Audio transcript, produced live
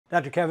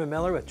Dr. Kevin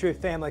Miller with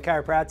Truth Family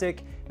Chiropractic,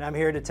 and I'm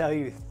here to tell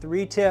you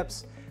 3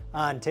 tips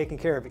on taking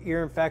care of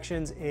ear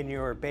infections in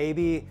your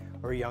baby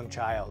or young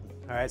child.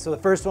 All right, so the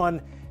first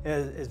one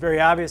is very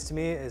obvious to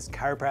me, is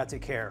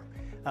chiropractic care.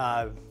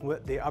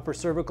 With the upper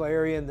cervical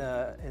area in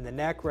the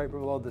neck, right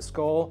below the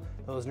skull,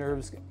 those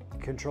nerves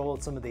control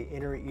some of the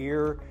inner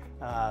ear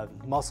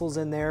muscles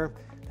in there,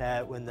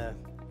 that when the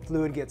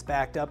fluid gets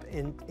backed up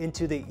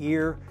into the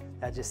ear,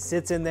 that just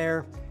sits in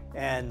there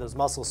and those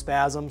muscles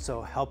spasm,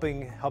 so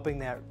helping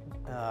that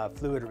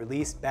fluid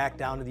release back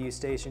down to the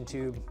eustachian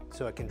tube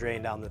so it can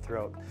drain down the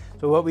throat.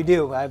 So what we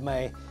do, I have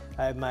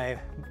my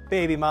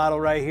baby model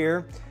right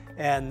here,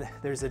 and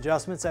there's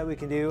adjustments that we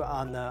can do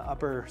on the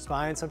upper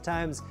spine.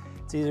 Sometimes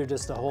it's easier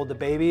just to hold the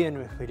baby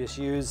and we just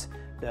use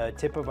the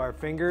tip of our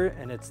finger,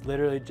 and it's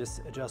literally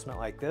just adjustment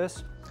like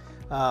this.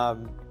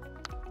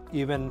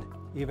 Even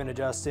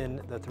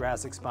adjusting the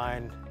thoracic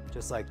spine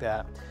just like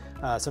that.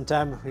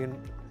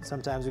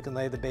 Sometimes we can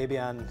lay the baby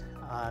on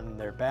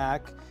their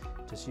back,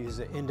 just use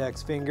the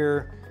index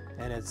finger,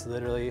 and it's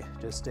literally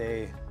just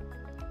a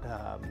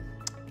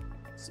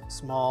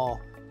small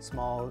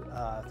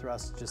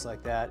thrust just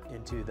like that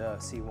into the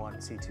C1,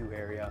 C2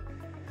 area.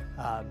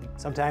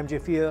 Sometimes you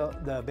feel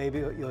the baby,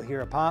 you'll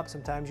hear a pop,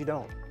 sometimes you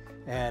don't.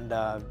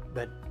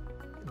 But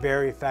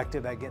very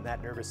effective at getting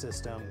that nervous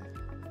system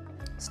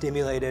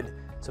stimulated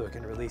so it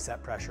can release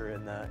that pressure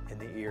in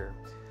the ear.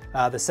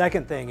 The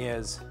second thing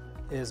is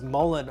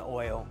mullein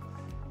oil,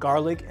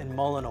 garlic and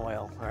mullein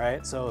oil. All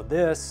right, so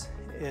this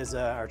is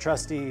our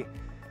trusty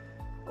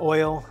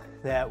oil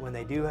that when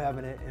they do have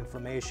an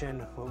inflammation,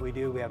 what we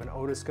do, we have an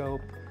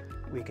otoscope.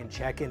 We can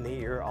check in the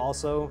ear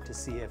also to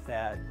see if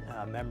that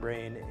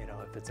membrane,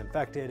 if it's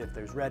infected, if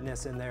there's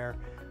redness in there,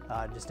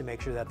 just to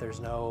make sure that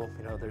there's no,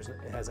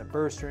 it hasn't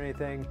burst or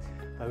anything.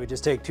 We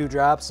just take 2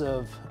 drops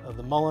of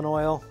the mullein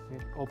oil,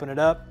 open it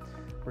up.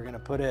 We're gonna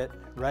put it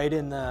right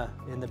in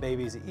the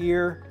baby's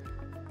ear,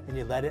 and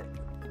you let it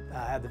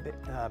have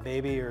the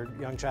baby or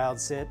young child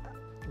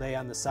lay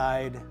on the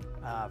side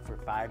for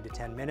 5 to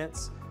 10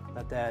 minutes.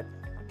 Let that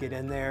get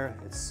in there.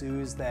 It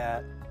soothes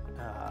that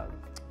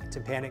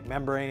tympanic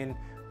membrane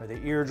or the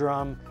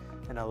eardrum,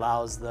 and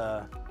allows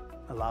that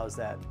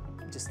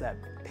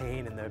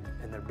pain and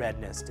the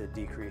redness to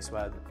decrease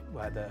while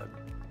the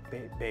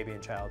baby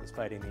and child is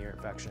fighting the ear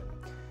infection.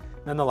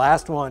 Then the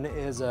last one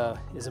is a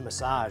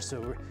massage. So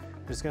we're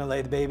just going to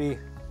lay the baby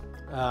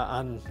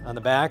on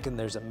the back, and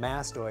there's a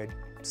mastoid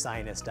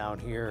sinus down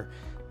here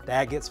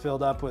that gets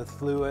filled up with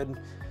fluid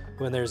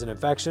when there's an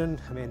infection.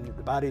 I mean,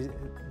 the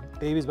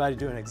baby's body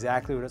doing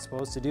exactly what it's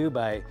supposed to do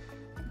by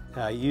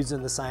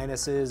using the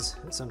sinuses,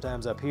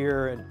 sometimes up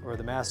here or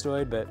the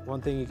mastoid. But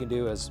one thing you can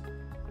do is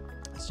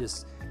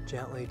just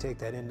gently take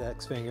that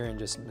index finger and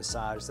just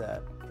massage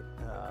that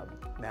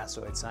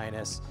mastoid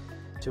sinus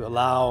to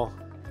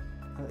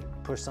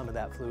push some of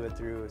that fluid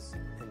through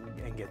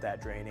and get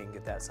that draining,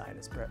 get that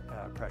sinus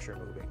pressure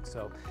moving.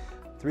 So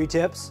 3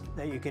 tips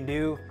that you can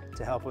do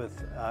to help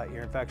with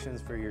ear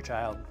infections for your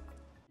child.